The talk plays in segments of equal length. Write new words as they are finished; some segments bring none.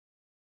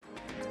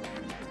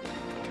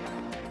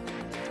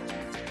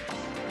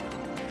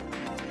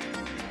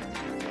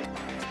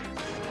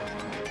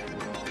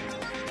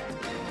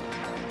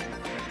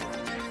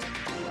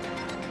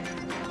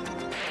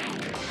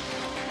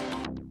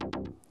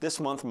This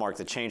month marked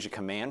the change of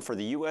command for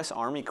the U.S.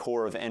 Army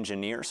Corps of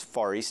Engineers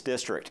Far East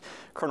District.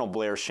 Colonel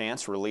Blair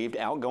Schantz relieved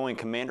outgoing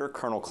Commander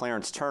Colonel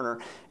Clarence Turner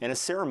in a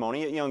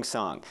ceremony at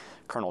Yongsan.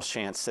 Colonel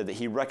Schantz said that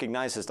he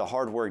recognizes the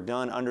hard work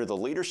done under the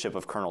leadership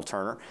of Colonel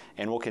Turner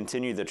and will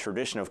continue the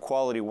tradition of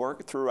quality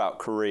work throughout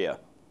Korea.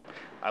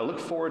 I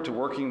look forward to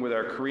working with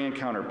our Korean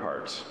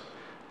counterparts,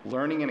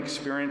 learning and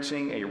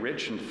experiencing a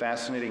rich and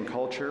fascinating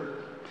culture,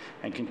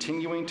 and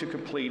continuing to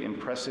complete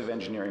impressive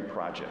engineering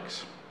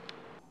projects.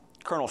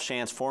 Colonel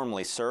Schantz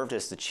formerly served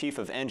as the Chief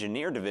of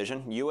Engineer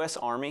Division, U.S.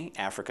 Army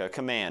Africa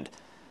Command.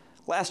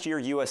 Last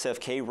year,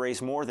 USFK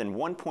raised more than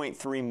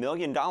 $1.3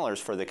 million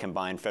for the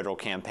combined federal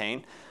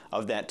campaign.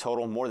 Of that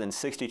total, more than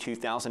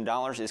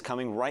 $62,000 is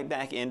coming right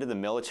back into the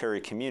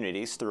military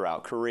communities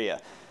throughout Korea.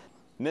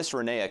 Ms.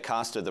 Renee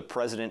Acosta, the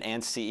president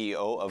and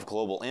CEO of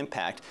Global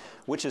Impact,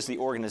 which is the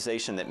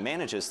organization that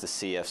manages the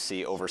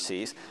CFC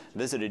overseas,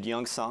 visited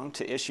Yongsan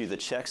to issue the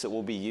checks that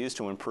will be used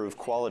to improve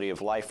quality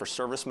of life for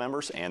service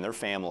members and their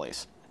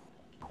families.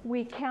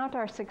 We count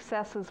our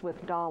successes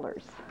with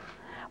dollars,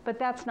 but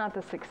that's not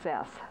the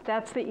success.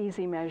 That's the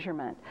easy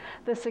measurement.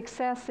 The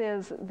success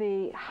is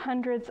the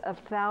hundreds of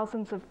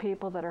thousands of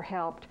people that are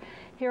helped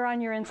here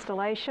on your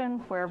installation,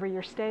 wherever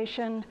you're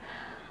stationed,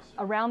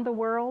 around the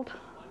world,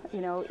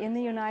 in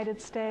the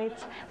United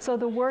States. So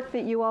the work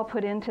that you all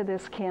put into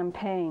this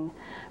campaign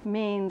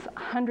means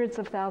hundreds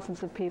of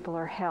thousands of people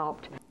are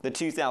helped. The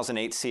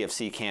 2008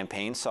 CFC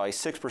campaign saw a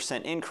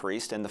 6%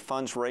 increase in the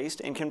funds raised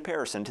in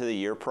comparison to the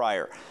year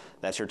prior.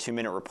 That's your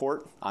 2-minute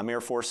report. I'm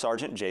Air Force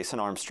Sergeant Jason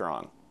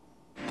Armstrong.